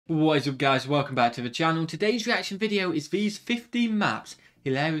What is up, guys? Welcome back to the channel. Today's reaction video is these 15 maps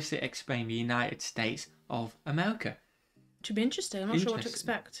hilariously explain the United States of America. Should be interesting. I'm not sure what to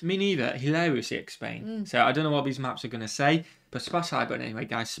expect. Me neither. Hilariously explain. So I don't know what these maps are going to say, but smash that like button anyway,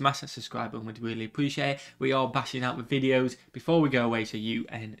 guys. Smash that subscribe button. We'd really appreciate it. We are bashing out with videos before we go away, so you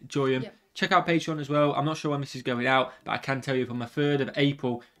enjoy them. Yep. Check out Patreon as well. I'm not sure when this is going out, but I can tell you from the 3rd of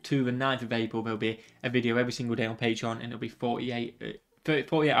April to the 9th of April, there'll be a video every single day on Patreon, and it'll be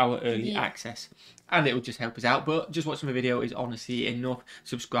 48-hour early access, and it will just help us out. But just watching the video is honestly enough.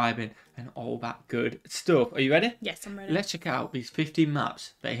 Subscribing and all that good stuff. Are you ready? Yes, I'm ready. Let's check out these 15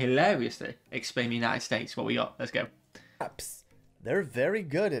 maps that hilariously explain the United States. What we got? Let's go. Maps. They're very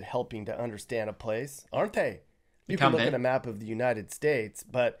good at helping to understand a place, aren't they? You can look at a map of the United States,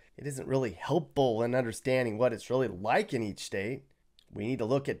 but it isn't really helpful in understanding what it's really like in each state. We need to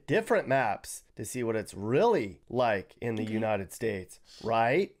look at different maps to see what it's really like in the United States,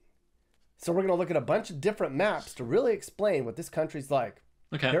 right? So we're going to look at a bunch of different maps to really explain what this country's like.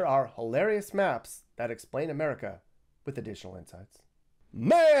 Okay. There are hilarious maps that explain America with additional insights.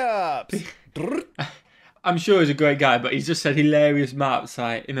 Maps! I'm sure he's a great guy, but he's just said hilarious maps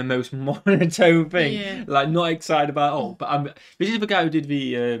like in the most monotone thing. Like not excited about it all. But this is the guy who did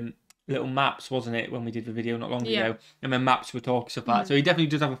the little maps, wasn't it, when we did the video not long ago? And then maps were talking stuff like that. So he definitely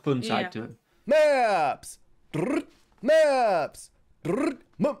does have a fun side to him. Maps! Maps! Maps!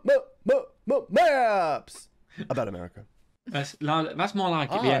 About America. That's more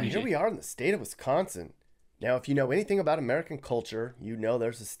like it, the energy. Here we are in the state of Wisconsin. Now, if you know anything about American culture, you know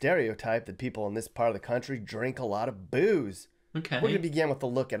there's a stereotype that people in this part of the country drink a lot of booze. Okay. We're going to begin with a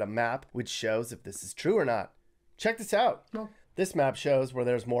look at a map which shows if this is true or not. Check this out. Well, this map shows where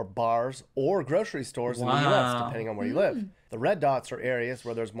there's more bars or grocery stores in the U.S., depending on where you live. The red dots are areas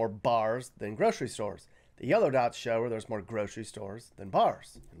where there's more bars than grocery stores. The yellow dots show where there's more grocery stores than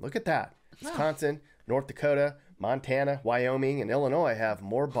bars. And look at that. Wisconsin, North Dakota, Montana, Wyoming, and Illinois have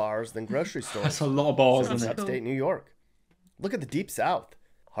more bars than grocery stores. That's a lot of bars, isn't it? Upstate New York. Look at the Deep South.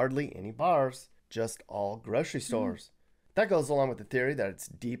 Hardly any bars, just all grocery stores. That goes along with the theory that it's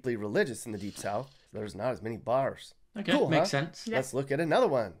deeply religious in the Deep South, so there's not as many bars. Okay, cool, makes sense. Let's look at another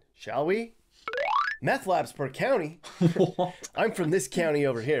one, shall we? Meth labs per county. I'm from this county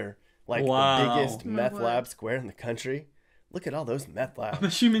over here. Like the biggest meth lab square in the country. Look at all those meth labs. I'm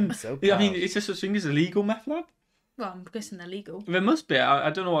assuming, so I mean, is there such thing as a legal meth lab? Well, I'm guessing they're legal. There must be. I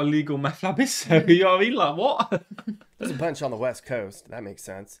don't know what a legal meth lab is, so you know what I mean? Like, what? There's a bunch on the West Coast. That makes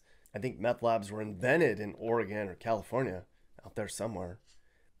sense. I think meth labs were invented in Oregon or California, out there somewhere.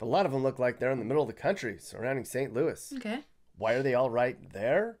 But a lot of them look like they're in the middle of the country, surrounding St. Louis. Okay. Why are they all right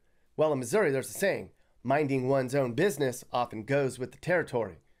there? Well, in Missouri, there's a saying, minding one's own business often goes with the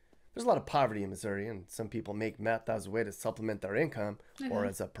territory. There's a lot of poverty in Missouri, and some people make meth as a way to supplement their income or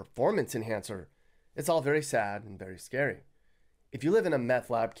as a performance enhancer. It's all very sad and very scary. If you live in a meth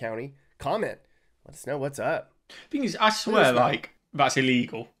lab county, comment. Let us know what's up. Thing is, I swear, like, that's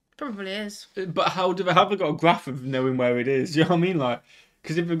illegal. Probably is. But how do they have got a graph of knowing where it is? Do you know what I mean? Like,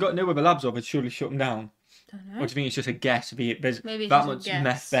 because if they've got know where the labs are, they'd surely shut them down. Don't know. Or do you think it's just a guess? There's Maybe that much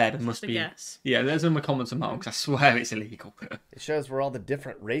meth there, there must be. Guess. Yeah, there's in the comments on that one, because I swear it's illegal. It shows where all the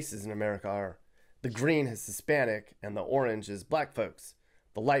different races in America are. The green is Hispanic, and the orange is black folks.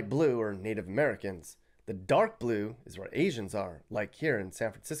 The light blue are Native Americans. The dark blue is where Asians are, like here in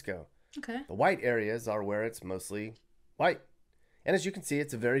San Francisco. Okay. The white areas are where it's mostly white. And as you can see,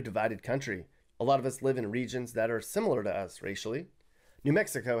 it's a very divided country. A lot of us live in regions that are similar to us racially. New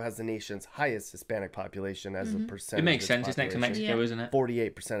Mexico has the nation's highest Hispanic population as a percentage. It makes sense. It's next to Mexico, isn't it?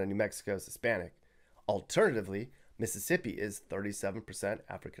 48% of New Mexico is Hispanic. Alternatively, Mississippi is 37%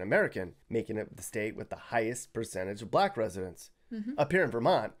 African American, making it the state with the highest percentage of black residents. Up here in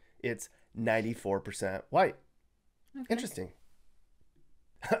Vermont, it's 94% white. Interesting.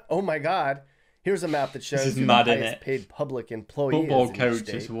 Oh my God. Here's a map that shows the highest paid public employees. Football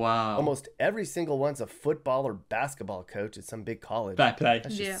coaches, wow. Almost every single one's a football or basketball coach at some big college. Fair play.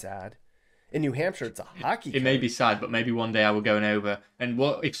 That's just sad. In New Hampshire, it's a hockey coach. It may be sad, but maybe one day I will go over. And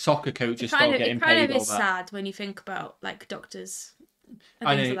what if soccer coaches start getting paid all that? It kind of is sad when you think about like doctors and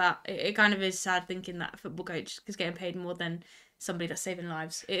things like that. It kind of is sad thinking that a football coach is getting paid more than somebody that's saving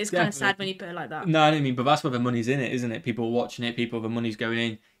lives. It is kind of sad when you put it like that. No, I don't mean, but that's where the money's in it, isn't it? People are watching it, the money's going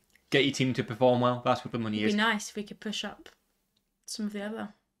in. Get your team to perform well. That's what the money is. It'd be nice if we could push up some of the other.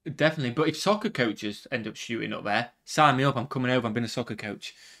 Definitely. But if soccer coaches end up shooting up there, sign me up. I'm coming over. I'm being a soccer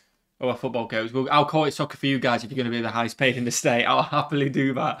coach. Or a football coach. Well, I'll call it soccer for you guys if you're going to be the highest paid in the state. I'll happily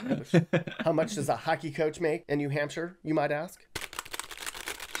do that. How much does a hockey coach make in New Hampshire, you might ask?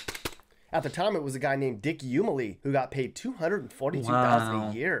 At the time, it was a guy named Dick Umily who got paid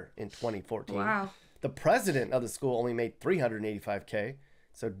 $242,000 a year in 2014. Wow. The president of the school only made $385K,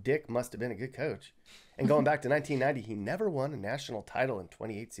 so Dick must have been a good coach. And going back to 1990, he never won a national title in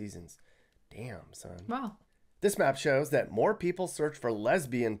 28 seasons. Damn, son. Wow. This map shows that more people search for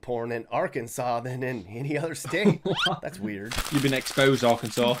lesbian porn in Arkansas than in any other state. That's weird. You've been exposed,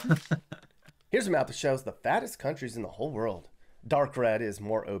 Arkansas. Here's a map that shows the fattest countries in the whole world. Dark red is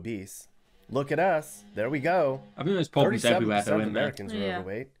more obese. Look at us. There we go. I think there's problems everywhere, though, of isn't there? Americans are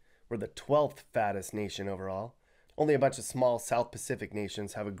overweight. We're the 12th fattest nation overall. Only a bunch of small South Pacific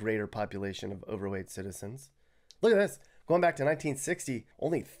nations have a greater population of overweight citizens. Look at this. Going back to 1960,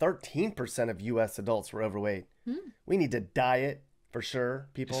 only 13% of U.S. adults were overweight. We need to diet, for sure,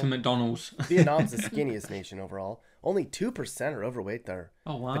 people. Some McDonald's. Vietnam's the skinniest nation overall. Only 2% are overweight there.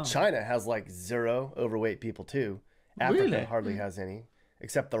 Oh, wow. But China has like 0 overweight people, too. Africa Really? hardly has any,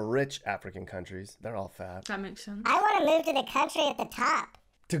 except the rich African countries. They're all fat. That makes sense. I want to move to the country at the top.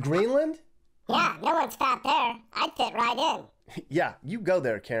 To Greenland? Yeah, no one's fat there. I'd fit right in. Yeah, you go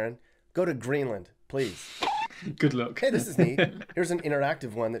there, Karen. Go to Greenland, please. Good luck. Hey, this is neat. Here's an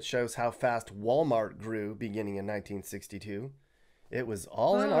interactive one that shows how fast Walmart grew beginning in 1962. It was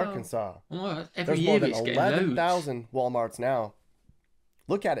all in Arkansas. Oh, every There's year more than it's getting loads. 11,000 Walmarts now.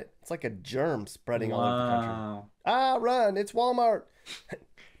 Look at it. It's like a germ spreading all over the country. Ah, run. It's Walmart.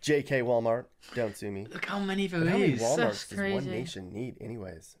 JK Walmart. Don't sue me. Look how many there But how many is. Walmarts That's does crazy. one nation need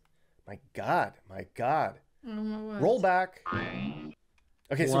anyways? My God. My God. Oh my word. Roll back.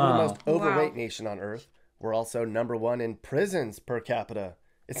 Okay, so we're the Wow. most overweight nation on Earth. We're also #1 in prisons per capita.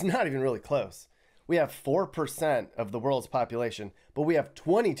 It's not even really close. We have 4% of the world's population, but we have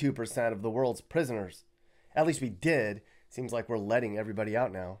 22% of the world's prisoners. At least we did. Seems like we're letting everybody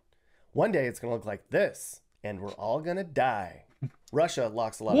out now. One day it's going to look like this, and we're all going to die. Russia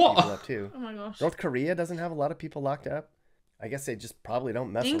locks a lot of people up too. Oh my gosh. North Korea doesn't have a lot of people locked up. I guess they just probably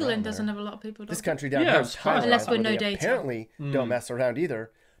don't mess around. England doesn't there. have a lot of people. This does it? country down Yeah, here, it's fine. Thailand, Unless we're where no they data. apparently don't mess around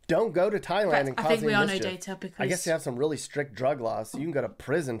either. Don't go to Thailand In fact, and I cause think we any are no mischief. data because I guess they have some really strict drug laws, so you can go to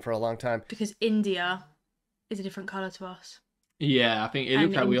prison for a long time. because India is a different colour to us. Yeah, I think it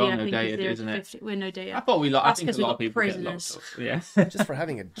looks like we are no dated, isn't it? We're no data. I thought we I That's think a 'cause we lot of got people get prisoners. locked up. Yeah. Just for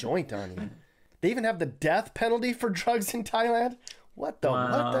having a joint on you. They even have the death penalty for drugs in Thailand? What the? Wow.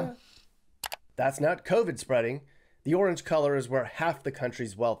 What the? That's not COVID spreading. The orange color is where half the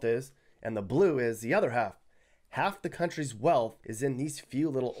country's wealth is, and the blue is the other half. Half the country's wealth is in these few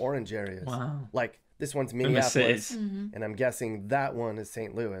little orange areas. Wow. Like this one's the Minneapolis, cities. and I'm guessing that one is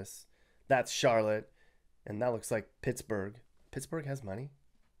St. Louis. That's Charlotte, and that looks like Pittsburgh. Pittsburgh has money.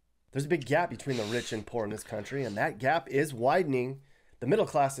 There's a big gap between the rich and poor in this country, and that gap is widening. The middle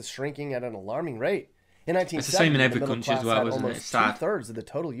class is shrinking at an alarming rate. In 1970, It's the same in every the middle country as class well, had isn't it? almost It's sad. 2/3 of the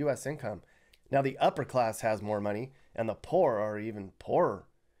total U.S. income. Now the upper class has more money, and the poor are even poorer.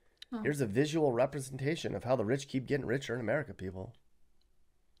 Here's a visual representation of how the rich keep getting richer in America, people.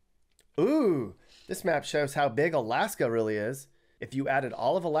 Ooh, this map shows how big Alaska really is. If you added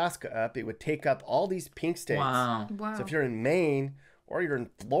all of Alaska up, it would take up all these pink states. Wow. Wow. So if you're in Maine, or you're in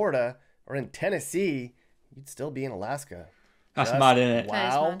Florida, or in Tennessee, you'd still be in Alaska. That's Just mad, isn't it? That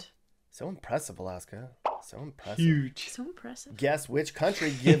is Wow. mad. So impressive, Alaska. So impressive. Huge. So impressive. Guess which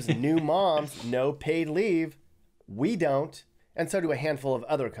country gives new moms no paid leave? We don't. And so do a handful of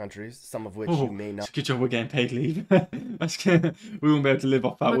other countries, some of which Oh, you may it's not. a good job we're getting paid leave. That's good. We won't be able to live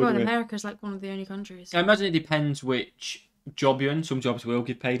off that, Oh my would god, we? America's like one of the only countries. I imagine it depends which job you're in. Some jobs will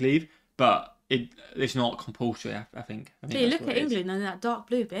give paid leave, but it's not compulsory, I think. So you that's look what at it is. England and that dark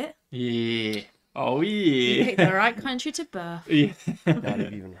blue bit. Yeah. Oh, You yeah. picked the right country to birth. Yeah. Not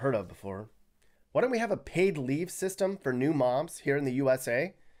have even heard of before. Why don't we have a paid leave system for new moms here in the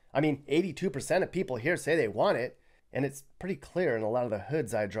USA? I mean, 82% of people here say they want it, and it's pretty clear in a lot of the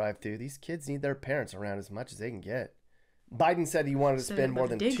hoods I drive through, these kids need their parents around as much as they can get. Biden said he wanted to So spend more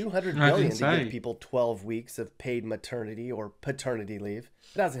than dig. $200 I billion didn't to say. give people 12 weeks of paid maternity or paternity leave.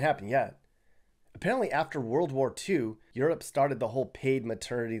 It hasn't happened yet. Apparently, after World War II, Europe started the whole paid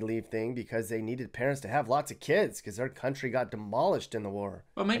maternity leave thing because they needed parents to have lots of kids because their country got demolished in the war.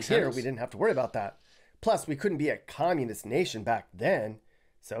 Well, it makes And here, sense. we didn't have to worry about that. Plus, we couldn't be a communist nation back then,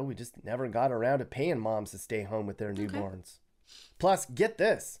 so we just never got around to paying moms to stay home with their newborns. Plus, get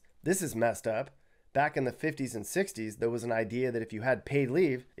this. This is messed up. Back in the 50s and 60s, there was an idea that if you had paid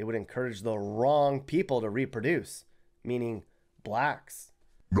leave, it would encourage the wrong people to reproduce, meaning blacks.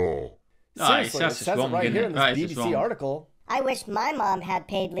 No. Seriously, it that's says just it wrong, right isn't here it? in this Right, it's just BBC wrong. article. I wish my mom had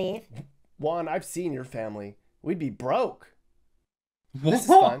paid leave. Juan, I've seen your family. We'd be broke. What? This is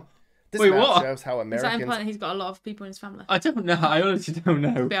fun. This Wait, map what? shows how Is that Americans... implying he's got a lot of people in his family? I don't know. I honestly don't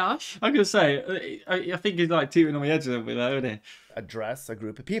know. A bit harsh. I'm gonna say, I think he's like teetering on my edge a little bit there, isn't he? address a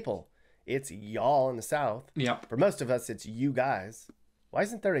group of people. It's y'all in the South. Yep. For most of us, it's you guys. Why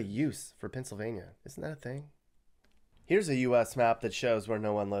isn't there a use for Pennsylvania? Isn't that a thing? Here's a U.S. map that shows where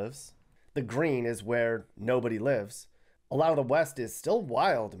no one lives. The green is where nobody lives. A lot of the West is still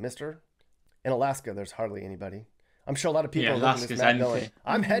wild, mister. In Alaska, there's hardly anybody. I'm sure a lot of people are looking at this map going,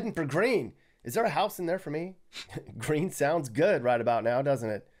 I'm heading for green. Is there a house in there for me? Green sounds good right about now, doesn't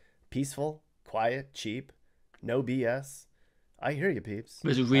it? Peaceful, quiet, cheap, no BS. I hear you, peeps.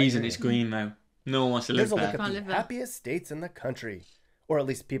 There's a reason it's green, though. No one wants to live there. There's a look at the happiest states in the country. Or at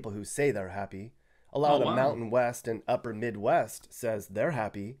least people who say they're happy. A lot of the Mountain West and Upper Midwest says they're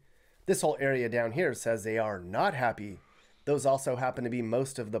happy. This whole area down here says they are not happy. Those also happen to be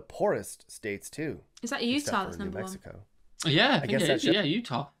most of the poorest states, too. Is that Utah that's number one? Yeah, I think it is. Yeah,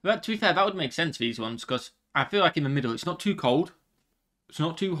 Utah. But to be fair, that would make sense for these ones, because I feel like in the middle, it's not too cold. It's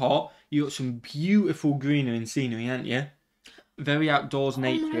not too hot. You got some beautiful greenery and scenery, haven't you? Very outdoors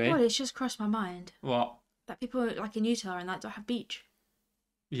nature. Oh my god, it's just crossed my mind. What? That people like in Utah and that don't have beach.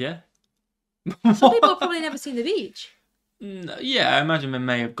 Yeah. Some people have probably never seen the beach. Yeah, I imagine they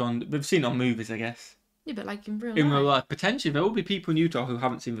may have gone. They've seen it on movies, I guess. Yeah, but like in real life. In real life, potentially there will be people in Utah who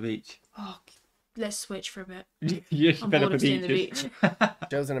haven't seen the beach. Oh, let's switch for a bit. Yeah, I'm bored of seeing the beach.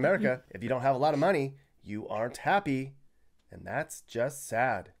 Shows in America, if you don't have a lot of money, you aren't happy. And that's just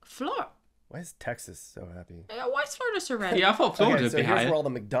sad. Florida. Why is Texas so happy? Why is Florida so red? Yeah, I thought Florida would be higher. Here's where all the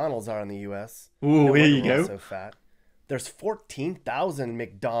McDonald's are in the U.S. Ooh, here you go. So fat. There's 14,000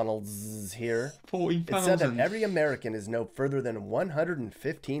 McDonald's here. 14,000. It said that every American is no further than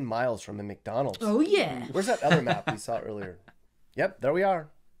 115 miles from a McDonald's. Oh, yeah. Where's that other map we saw earlier? Yep, there we are.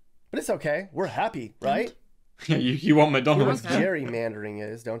 But it's okay. We're happy, right? Yeah, you want McDonald's. You know what gerrymandering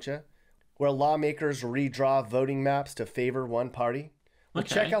is, don't you? Where lawmakers redraw voting maps to favor one party. Well,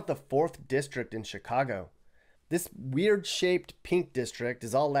 check out the 4th District in Chicago. This weird-shaped pink district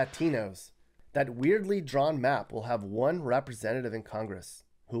is all Latinos. That weirdly drawn map will have one representative in Congress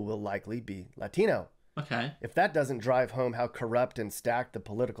who will likely be Latino. Okay. If that doesn't drive home how corrupt and stacked the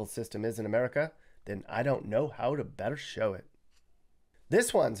political system is in America, then I don't know how to better show it.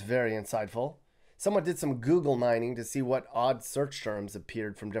 This one's very insightful. Someone did some Google mining to see what odd search terms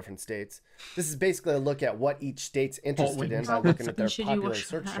appeared from different states. This is basically a look at what each state's interested in by looking at their popular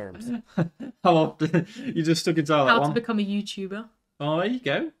search terms. How often? You just stuck into that one. How to become a YouTuber. Oh, there you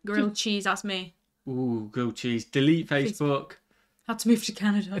go. Grilled cheese, that's me. Ooh, grilled cheese. Delete Facebook. How to move to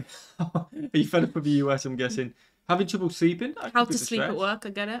Canada. Are you fed up with the US, I'm guessing? Having trouble sleeping? How to sleep at work, I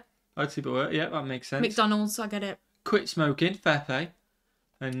get it. How to sleep at work, yeah, that makes sense. McDonald's, I get it. Quit smoking, fair play.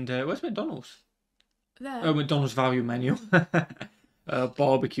 And where's McDonald's? There. Oh, McDonald's value menu.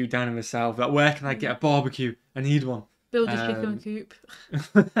 Barbecue down in the south. Like, where can I get a barbecue? I need one. Build a chicken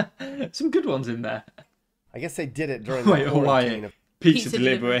coop. Some good ones in there. I guess they did it during the quarantine of Pizza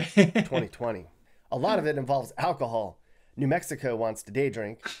delivery. 2020. A lot of it involves alcohol. New Mexico wants to day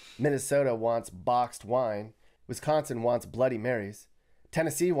drink. Minnesota wants boxed wine. Wisconsin wants Bloody Marys.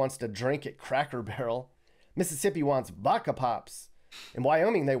 Tennessee wants to drink at Cracker Barrel. Mississippi wants vodka pops. In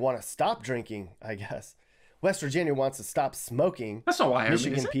Wyoming, they want to stop drinking, I guess. West Virginia wants to stop smoking. That's not Wyoming,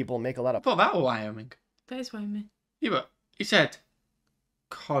 Michigan is it? people make a lot of... I thought that was Wyoming. That is Wyoming. Yeah, but he said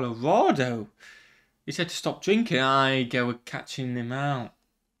Colorado. He said to stop drinking. I go with catching them out.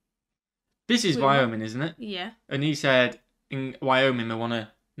 This is Wyoming, isn't it? Yeah. And he said in Wyoming they want to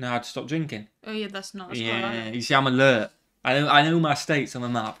know how to stop drinking. Oh, yeah, that's not. That's yeah, you see, I'm alert. I know my states on the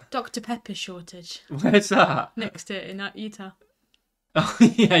map. Dr. Pepper shortage. Where's that? Next to it in Utah. Oh,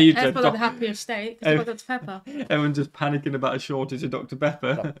 yeah, you That's probably the happiest state. Because I've got Dr. Pepper. Everyone's just panicking about a shortage of Dr.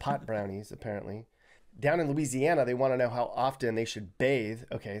 Pepper. Pot brownies, apparently. Down in Louisiana, they want to know how often they should bathe.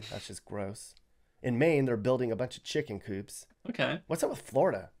 Okay, that's just gross. In Maine, they're building a bunch of chicken coops. Okay. What's up with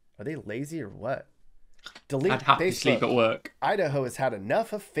Florida? Are they lazy or what? Delete I'd have Facebook. to sleep at work. Idaho has had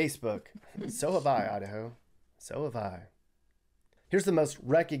enough of Facebook. So have I, Idaho. So have I. Here's the most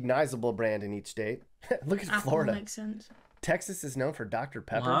recognizable brand in each state. Look at Apple Florida. Makes sense. Texas is known for Dr.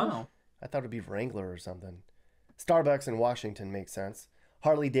 Pepper. Wow. I thought it'd be Wrangler or something. Starbucks in Washington makes sense.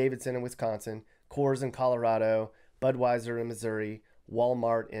 Harley Davidson in Wisconsin. Coors in Colorado. Budweiser in Missouri.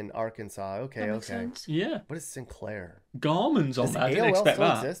 Walmart in Arkansas. Okay, That makes okay. sense. Yeah. What is Sinclair? Garmin's on Does there. I didn't AOL expect still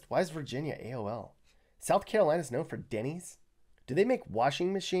that. exist? Why is Virginia AOL? South Carolina's known for Denny's. Do they make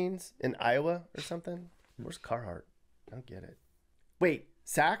washing machines in Iowa or something? Where's Carhartt? I don't get it. Wait,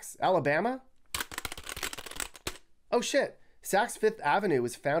 Saks, Alabama? Oh shit. Saks Fifth Avenue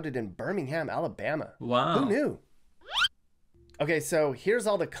was founded in Birmingham, Alabama. Wow. Who knew? Okay, so here's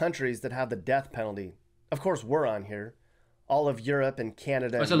all the countries that have the death penalty. Of course, we're on here. All of Europe and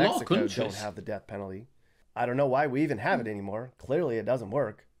Canada and Mexico don't have the death penalty. I don't know why we even have it anymore. Clearly, it doesn't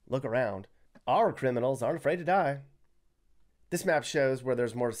work. Look around. Our criminals aren't afraid to die. This map shows where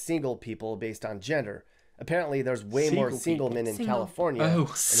there's more single people based on gender. Apparently, there's way more single men in California and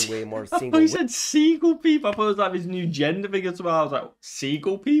way more single. Oh, he said seagull people. I thought it was like his new gender thing as well. I was like,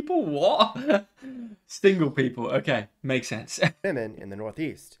 seagull people? What? Single people. Okay, makes sense. Women in the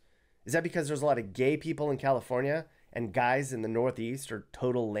Northeast. Is that because there's a lot of gay people in California and guys in the Northeast are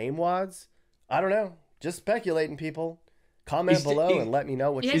total lamewads? I don't know. Just speculating, people. Comment below and let me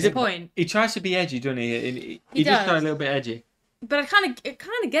know what you think. Point. He tries to be edgy, doesn't he? He just got a little bit edgy. But I kind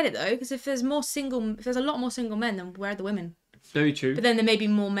of get it though, because if there's a lot more single men, then where are the women? Very true. But then there may be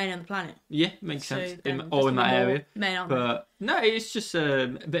more men on the planet. Yeah, makes sense. In that area. Men, aren't but no, it's just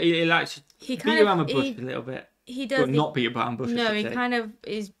but he likes to beat around the bush a little bit. He does. But not beat around the bush. No, he kind of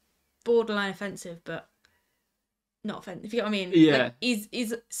is borderline offensive, but not offensive. If you get what I mean? Yeah. Like,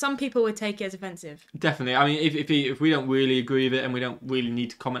 he's some people would take it as offensive. Definitely. I mean, if we don't really agree with it and we don't really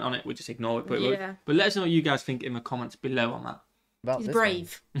need to comment on it, we'll just ignore it. But let us know what you guys think in the comments below on that. He's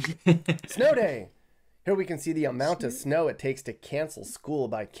brave. Snow day. Here we can see the amount of snow it takes to cancel school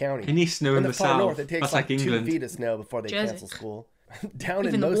by county. Any snow in the far south. north, it takes like England. 2 feet of snow before they cancel school. Down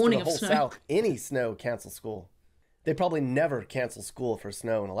Even in most of the whole snow. south, any snow cancels school. They probably never cancel school for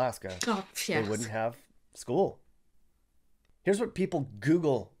snow in Alaska. Oh, yes. They wouldn't have school. Here's what people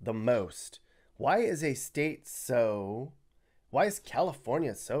Google the most. Why is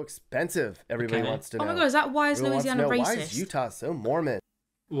California so expensive? Everybody wants to know. Oh my god, why is Louisiana racist? Why is Utah so Mormon?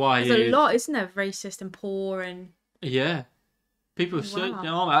 Why? There's a lot, isn't there? Racist and poor and... Yeah. People are so...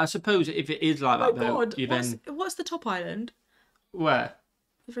 No, I suppose if it is like that, though, you then... What's the top island? Where?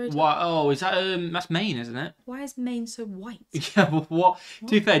 Why? Oh, is that that's Maine, isn't it? Why is Maine so white? Yeah, but what? To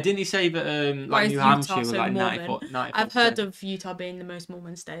be fair, didn't he say that like New Hampshire was like 94%? I've heard of Utah being the most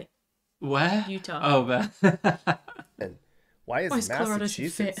Mormon state. Where? Utah. Oh, there. Why is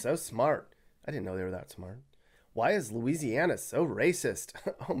Massachusetts so smart? I didn't know they were that smart. Why is Louisiana so racist?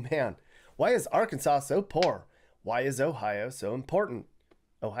 Oh man. Why is Arkansas so poor? Why is Ohio so important?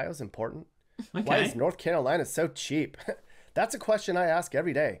 Ohio's important? Okay. Why is North Carolina so cheap? That's a question I ask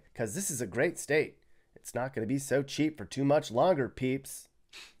every day, because this is a great state. It's not going to be so cheap for too much longer, peeps.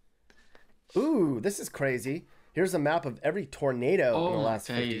 Ooh, this is crazy. Here's a map of every tornado in the last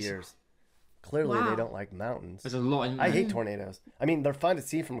 50 years. Clearly, they don't like mountains. There's a lot in there. I hate tornadoes. I mean, they're fun to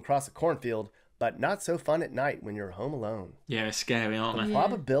see from across a cornfield, but not so fun at night when you're home alone. Yeah, it's scary, aren't they? The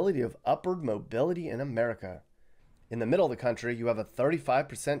probability of upward mobility in America. In the middle of the country, you have a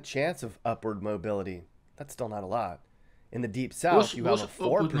 35% chance of upward mobility. That's still not a lot. In the deep south, you have a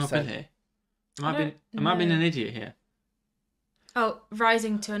 4%. Am I being an idiot here? Oh,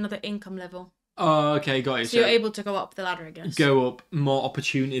 rising to another income level. Oh, okay, got it. So you're able to go up the ladder, I guess. Go up, more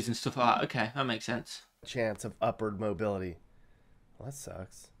opportunities and stuff like that. Okay, that makes sense. Chance of upward mobility. Well, that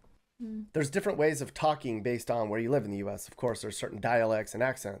sucks. There's different ways of talking based on where you live in the U.S. Of course, there's certain dialects and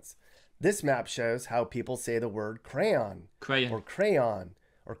accents. This map shows how people say the word crayon. Crayon. Or crayon.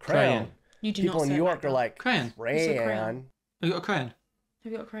 Or crayon. You do people not in say New York that, are like crayon. Crayon. Have you got a crayon?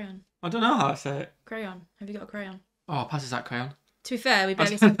 Have you got a crayon? I don't know how to say it. Crayon. Have you got a crayon? Oh, passes that crayon. To be fair, we'd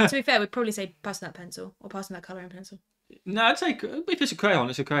probably say passing that pencil or passing that colouring pencil. No, I'd say if it's a crayon,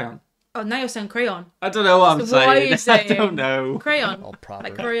 it's a crayon. Oh, now you're saying crayon. I don't know what I'm saying. Why are you saying? I don't know. Crayon. All proper.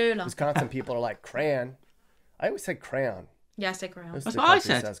 Like Crayola. Wisconsin people are like crayon. I always say crayon. Yeah, I say crayon. That's what I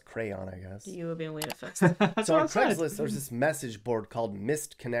said. Says crayon, I guess. You were being weird at first. So on Craigslist, there's this message board called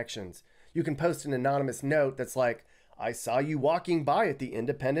Missed Connections. You can post an anonymous note that's like, I saw you walking by at the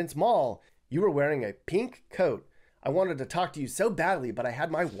Independence Mall. You were wearing a pink coat. I wanted to talk to you so badly, but I had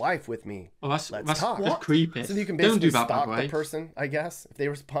my wife with me. Oh, Let's talk. That's creepy. So you can basically stalk the person, I guess, if they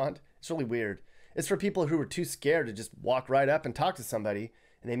respond. It's really weird. It's for people who were too scared to just walk right up and talk to somebody,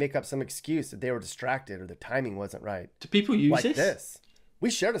 and they make up some excuse that they were distracted or the timing wasn't right. Do people use like this? We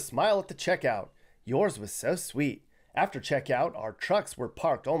shared a smile at the checkout. Yours was so sweet. After checkout, our trucks were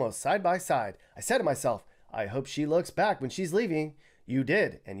parked almost side by side. I said to myself, I hope she looks back when she's leaving. You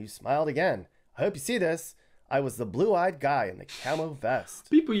did, and you smiled again. I hope you see this. I was the blue-eyed guy in the camo vest.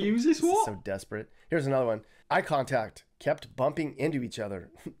 People use this, what? So desperate. Here's another one. Eye contact. Kept bumping into each other.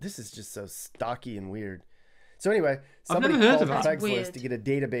 This is just so stocky and weird. So anyway, somebody called Craigslist to get a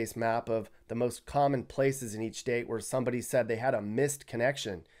database map of the most common places in each state where somebody said they had a missed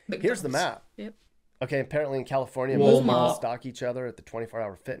connection. Here's the map. Yep. Okay, apparently in California, most people stalk each other at the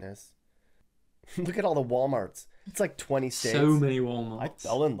 24-hour fitness. Look at all the Walmarts. It's like 20 states. So many Walmarts. I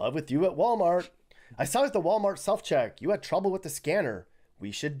fell in love with you at Walmart. I saw you at the Walmart self-check. You had trouble with the scanner.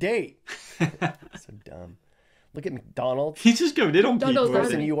 We should date. So dumb. Look at McDonald's. He's just going in on people. Of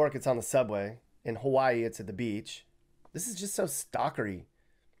course, in New York, it's on the subway. In Hawaii, it's at the beach. This is just so stalkery.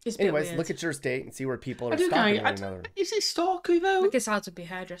 Anyways, look at your state and see where people are stalking one another. Is it stalkery, though? I guess ours would be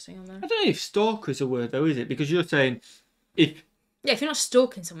hairdressing on there. I don't know if stalker is a word, though, is it? Because you're saying if... Yeah, if you're not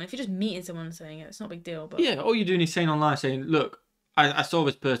stalking someone, if you're just meeting someone and saying it, it's not a big deal. But yeah, all you're doing is saying online, saying, look, I saw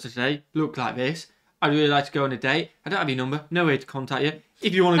this person today, look like this. I'd really like to go on a date. I don't have your number. No way to contact you.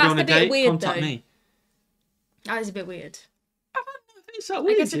 If you want to go on a date, contact me. That is a bit weird. I don't know if it's that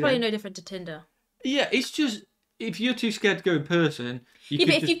weird. I guess it's probably no different to Tinder. Yeah, it's just... If you're too scared to go in person... But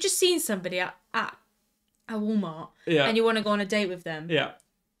if you've just seen somebody at a Walmart and you want to go on a date with them,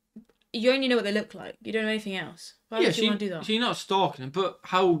 you only know what they look like. You don't know anything else. Why would you want to do that? So you're not stalking them, but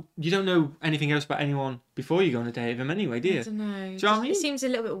how... You don't know anything else about anyone before you go on a date with them anyway, do you? I don't know. Do you know what I mean? It seems a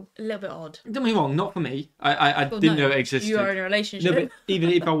little bit odd. Don't get me wrong, not for me. I didn't know it existed. You are in a relationship. No, but even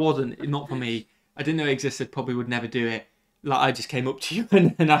if I wasn't, not for me. I didn't know it existed, probably would never do it. Like, I just came up to you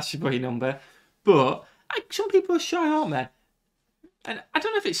and asked you for your number. But... some people are shy, aren't they? And I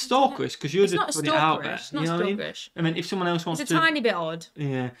don't know if it's stalkerish because you're just putting it out there. It's not stalkerish. I mean, if someone else wants to... It's a tiny bit odd.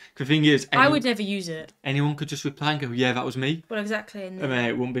 Yeah. The thing is... I would never use it. Anyone could just reply and go, yeah, that was me. Well, exactly. And I mean,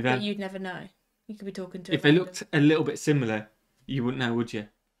 it wouldn't be them. But you'd never know. You could be talking to... If they looked a little bit similar, you wouldn't know, would you?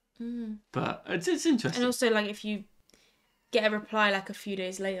 But it's interesting. And also, like, if you get a reply, like, a few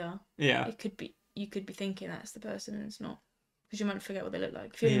days later... Yeah. You could be thinking that's the person and it's not. Because you might forget what they look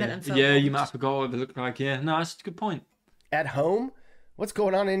like. If you met them you might have forgot what they look like. Yeah, no, that's a good point. At home? What's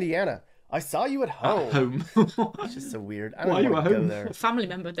going on in Indiana? I saw you at home. At home? It's just so weird. I don't want to go there. Family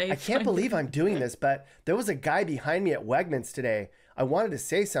member, Dave. I can't believe I'm doing this, but there was a guy behind me at Wegmans today. I wanted to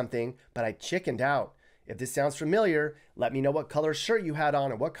say something, but I chickened out. If this sounds familiar, let me know what color shirt you had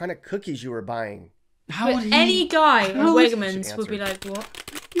on and what kind of cookies you were buying. Any guy at Wegmans would be like, what?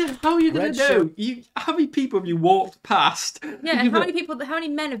 Yeah, how are you going to know? How many people have you walked past? Yeah, and how many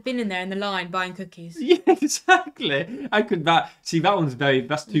men have been in there in the line buying cookies? Yeah, exactly. That one's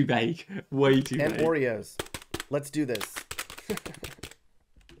that's too vague. Way too vague. And Oreos. Let's do this.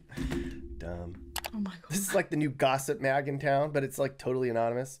 Dumb. Oh my god. This is like the new gossip mag in town, but it's like totally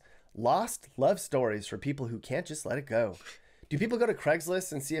anonymous. Lost love stories for people who can't just let it go. Do people go to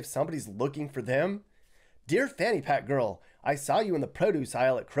Craigslist and see if somebody's looking for them? Dear Fanny Pack Girl, I saw you in the produce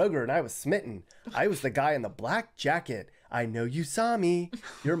aisle at Kroger and I was smitten. I was the guy in the black jacket. I know you saw me.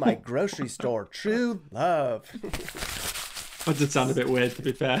 You're my grocery store true love. That did sound a bit weird, to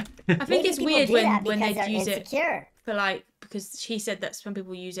be fair. I think it's weird when they use insecure. it for like, because she said that some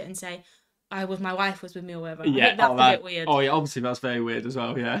people use it and say, my wife was with me or whatever. Yeah, I think that's a bit weird. Oh yeah, obviously that's very weird as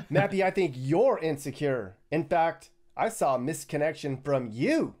well, yeah. Mappy, I think you're insecure. In fact, I saw a misconnection from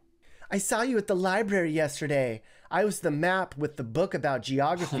you. I saw you at the library yesterday. I was the map with the book about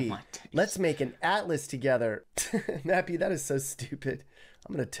geography. Let's make an atlas together. Mappy, that is so stupid.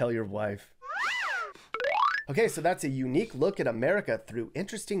 I'm going to tell your wife. Okay, so that's a unique look at America through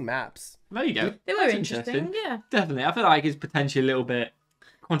interesting maps. There you go. They were interesting, yeah. Definitely. I feel like it's potentially a little bit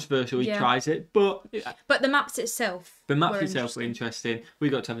controversial. He tries it, but the maps itself. The maps itself were interesting. We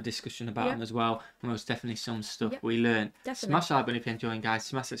got to have a discussion about them as well. And there was definitely some stuff we learned. Smash that like button if you're enjoying, guys.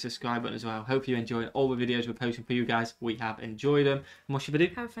 Smash that subscribe button as well. Hope you enjoyed all the videos we're posting for you guys. We have enjoyed them. And what should we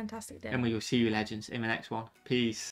do? Have a fantastic day. And we will see you legends in the next one. Peace.